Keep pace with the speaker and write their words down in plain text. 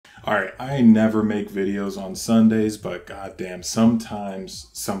All right, I never make videos on Sundays, but goddamn, sometimes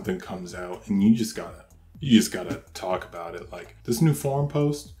something comes out and you just gotta talk about it. Like this new forum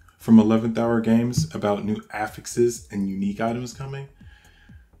post from 11th Hour Games about new affixes and unique items coming.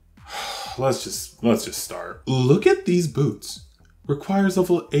 Let's just start. Look at these boots. Requires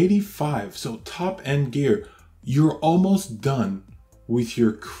level 85, so top end gear. You're almost done with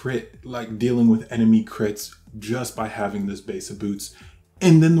your crit, like dealing with enemy crits just by having this base of boots.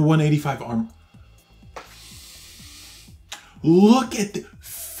 And then the 185 armor. Look at the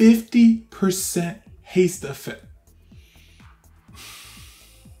 50% haste effect.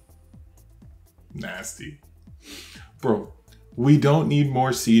 Nasty. Bro, we don't need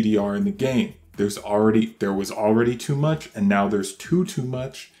more CDR in the game. There was already too much, and now there's too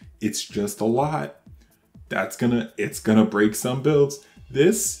much. It's just a lot. It's gonna break some builds.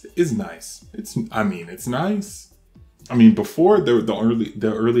 This is nice. It's nice. I mean, before the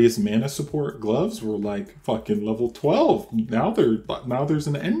earliest mana support gloves were like fucking level 12. Now there's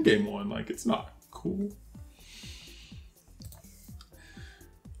an end game one. Like, it's not cool.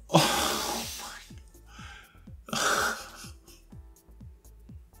 Oh my.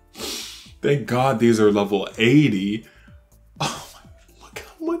 Thank God these are level 80. Oh my, look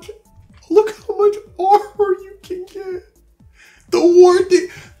how much armor you can get.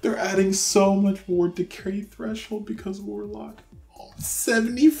 They're adding so much ward decay threshold because of Warlock. Oh,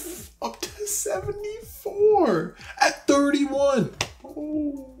 up to 74 at 31.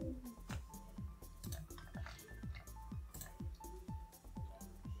 Oh.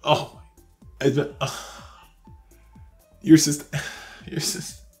 Oh my. Your sister.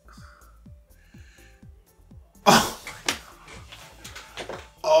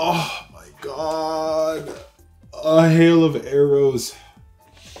 Oh my god. A hail of arrows.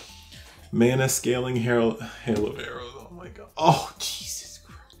 Mana scaling hail of arrows. Oh my god. Oh, Jesus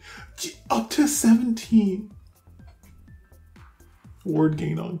Christ. Up to 17. Ward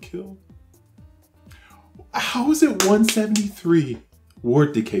gain on kill. How is it 173?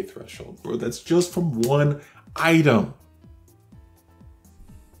 Ward decay threshold, bro. That's just from one item.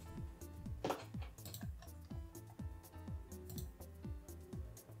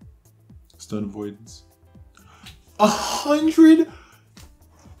 Stun avoidance. 130.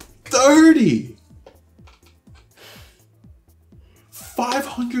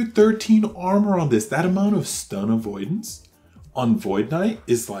 513 armor on this. That amount of stun avoidance on Void Knight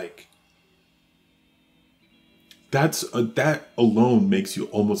is like, that alone makes you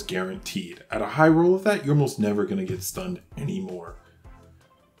almost guaranteed. At a high roll of that, you're almost never gonna get stunned anymore.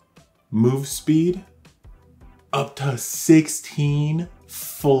 Move speed up to 16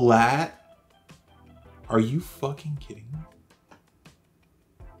 flat. Are you fucking kidding me?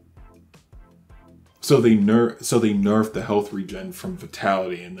 So they nerfed the health regen from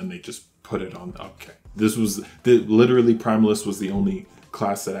Vitality, and then they just put it on. Okay, literally Primalist was the only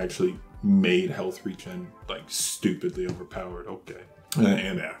class that actually made health regen like stupidly overpowered. Okay,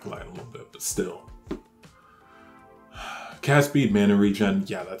 and Acolyte a little bit, but still. Cast speed, mana regen.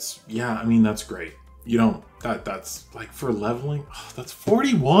 I mean that's great. You don't, that's like for leveling, oh, that's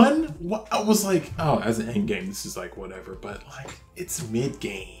 41? What? I was like, oh, as an end game, this is like whatever, but like, it's mid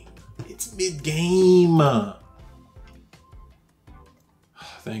game. It's mid game.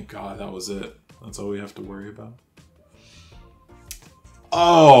 Thank God that was it. That's all we have to worry about.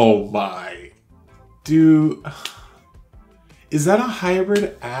 Oh my, dude. Is that a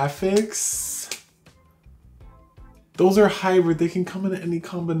hybrid affix? Those are hybrid. They can come in any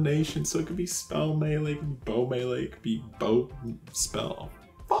combination. So it could be spell melee, it could be bow melee, it could be bow spell.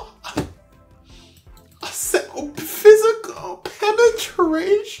 Physical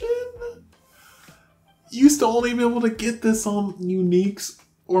penetration? You used to only be able to get this on uniques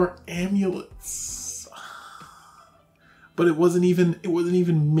or amulets. But it wasn't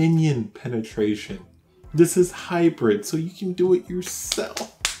even minion penetration. This is hybrid, so you can do it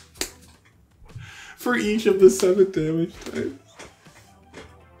yourself. For each of the 7 damage types.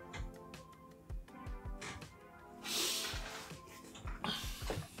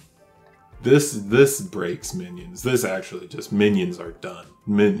 This breaks minions. This actually just, minions are done.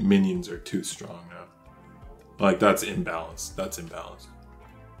 Minions are too strong now. Like, that's imbalanced. That's imbalanced.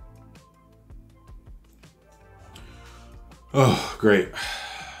 Oh, great.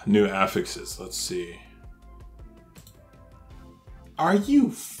 New affixes. Let's see. Are you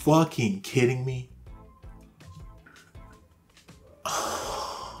fucking kidding me?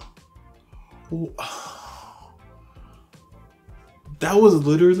 That was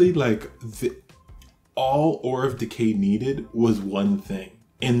literally like all Aura of Decay needed was one thing,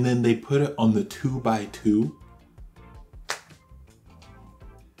 and then they put it on the 2x2.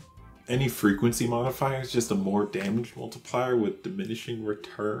 Any frequency modifier is just a more damage multiplier with diminishing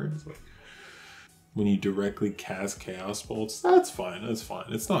returns. Like, when you directly cast Chaos Bolts, that's fine. That's fine.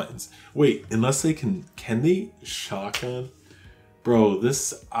 It's not. Wait, unless they can they shotgun? Bro,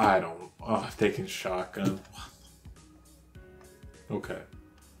 this, I don't. Oh, if they can shotgun. Okay.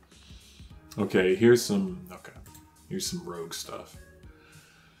 Okay, here's some rogue stuff.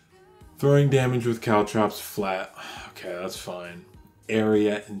 Throwing damage with caltrops flat. Okay, that's fine.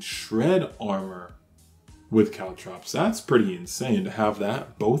 Area and shred armor with caltrops. That's pretty insane to have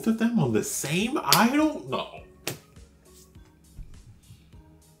that. Both of them on the same? I don't know.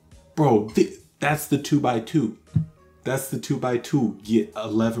 Bro, that's the 2x2. That's the 2x2. Get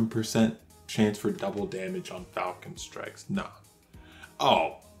 11% chance for double damage on Falcon Strikes. Nah.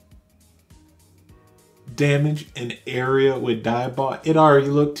 Oh. Damage and area with Diebot. It already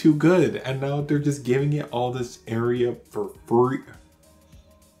looked too good. And now they're just giving it all this area for free.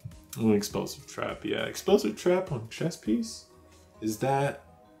 Oh, explosive trap. Yeah, explosive trap on chest piece? Is that...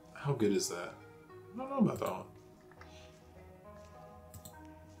 How good is that? I don't know about that one.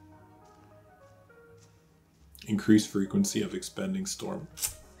 Increased frequency of expending storm.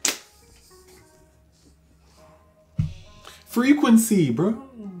 Frequency, bro.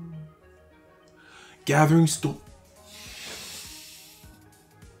 Gathering storm.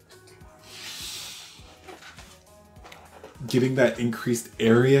 Getting that increased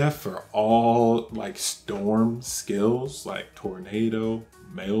area for all like storm skills like tornado,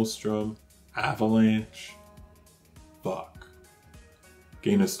 maelstrom, avalanche. Fuck.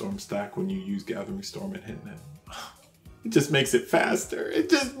 Gain a storm stack when you use gathering storm and hitting it. It just makes it faster. It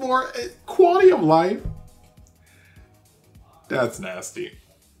just more quality of life. That's nasty.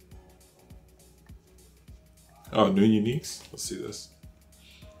 Oh, new uniques? Let's see this.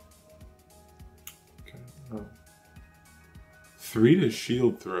 Okay. Oh. 3 to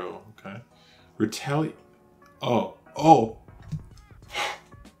shield throw. Okay. Retaliate. Oh. Oh.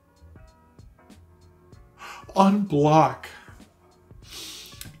 Unblock.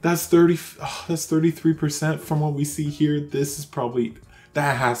 That's 30. Oh, that's 33% from what we see here. This is probably,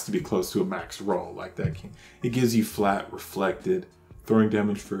 that has to be close to a max roll like that. It gives you flat reflected. Throwing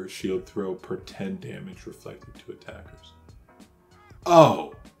damage for a shield throw per 10 damage reflected to attackers.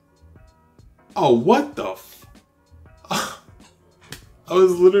 Oh. Oh, what the f... I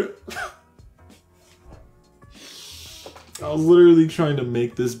was literally trying to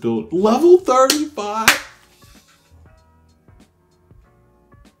make this build level 35.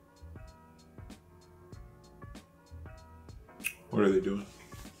 What are they doing?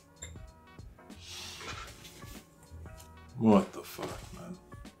 What the fuck, man?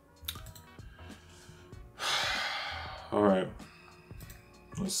 Alright.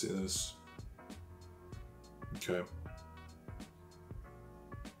 Let's see this. Okay.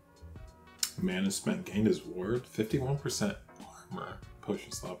 Mana spent gained his ward. 51% armor.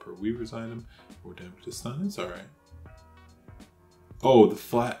 Potion slot per weaver's item. Or damage to stun. It's alright. Oh, the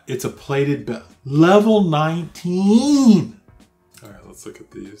flat. It's a plated belt. Level 19! Alright, let's look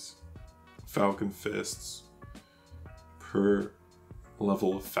at these. Falcon Fists. Per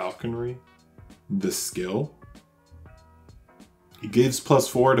level of falconry. The skill. He gives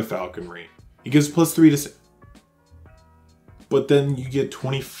 +4 to falconry. He gives +3 to... But then you get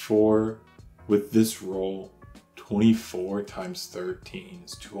 24 with this roll. 24 times 13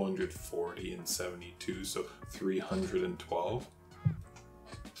 is 240 and 72, so 312.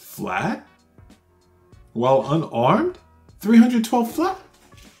 Flat? While unarmed? 312 flat?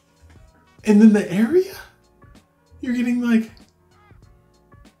 And then the area? You're getting like...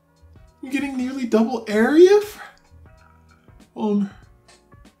 You're getting nearly double area for...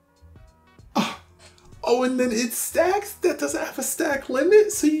 Oh, and then it stacks? That doesn't have a stack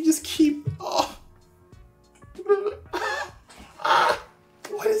limit? So you just keep... Oh.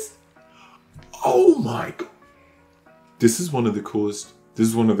 What is... Oh my god. This is one of the coolest... This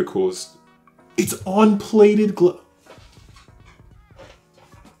is one of the coolest... It's on plated glove.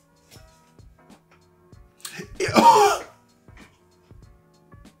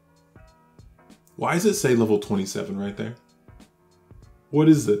 Why does it say level 27 right there? What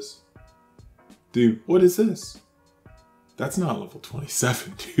is this? Dude, what is this? That's not level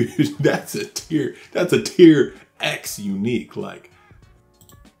 27, dude. That's a tier X unique. Like,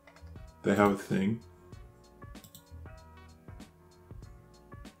 they have a thing.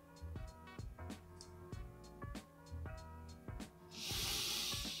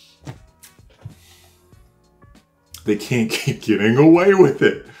 They can't keep getting away with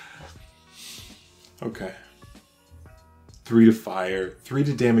it. Okay. 3 to fire, 3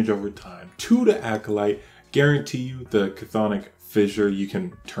 to damage over time, 2 to acolyte, guarantee you the chthonic fissure, you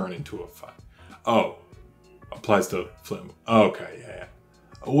can turn into a fire. Oh, applies to flame. Okay, yeah.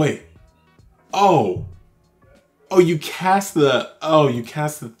 Oh, wait. Oh, you cast the. Oh, you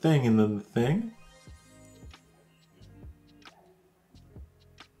cast the thing and then the thing.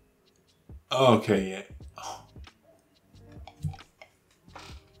 Okay, yeah. Oh.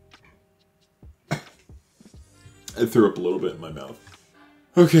 I threw up a little bit in my mouth.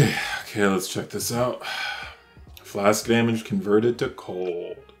 Okay, let's check this out. Flask damage converted to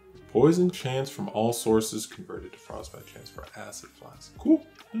cold. Poison chance from all sources converted to frostbite chance for acid flask. Cool.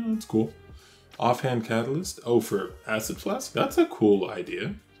 Yeah, that's cool. Offhand catalyst. Oh, for acid flask? That's a cool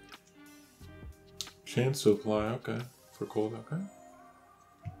idea. Chance to apply. Okay. For cold. Okay.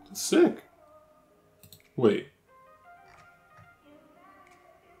 That's sick. Wait,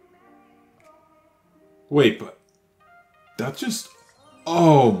 but that just...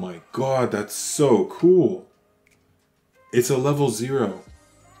 Oh my god, that's so cool. It's a level 0.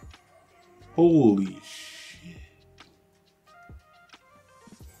 Holy shit.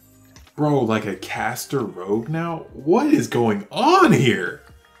 Bro, like a caster rogue now? What is going on here?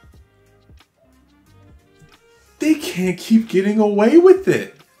 They can't keep getting away with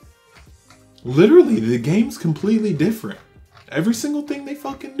it. Literally, the game's completely different. Every single thing they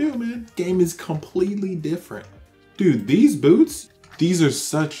fucking do, man. Game is completely different. Dude, these boots, these are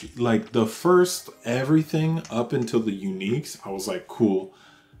such, like, the first everything up until the uniques, I was like, cool.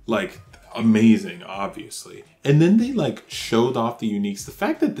 Like, amazing, obviously. And then they, like, showed off the uniques. The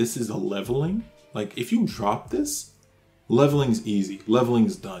fact that this is a leveling, like, if you drop this, leveling's easy.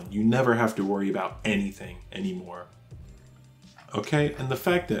 Leveling's done. You never have to worry about anything anymore. Okay? And the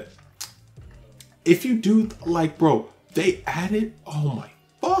fact that if you do, like, bro, they added, oh my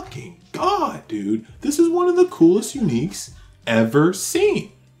fucking god, dude. This is one of the coolest uniques ever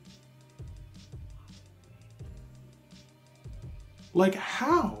seen. Like,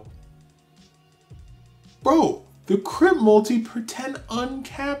 how? Bro, the crit multi pretend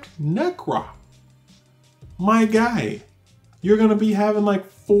uncapped Necro. My guy, you're gonna be having like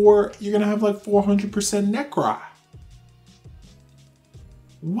you're gonna have like 400% Necro.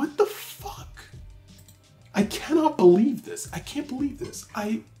 What the fuck? I cannot believe this. I can't believe this.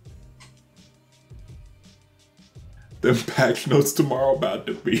 Them patch notes tomorrow about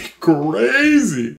to be crazy.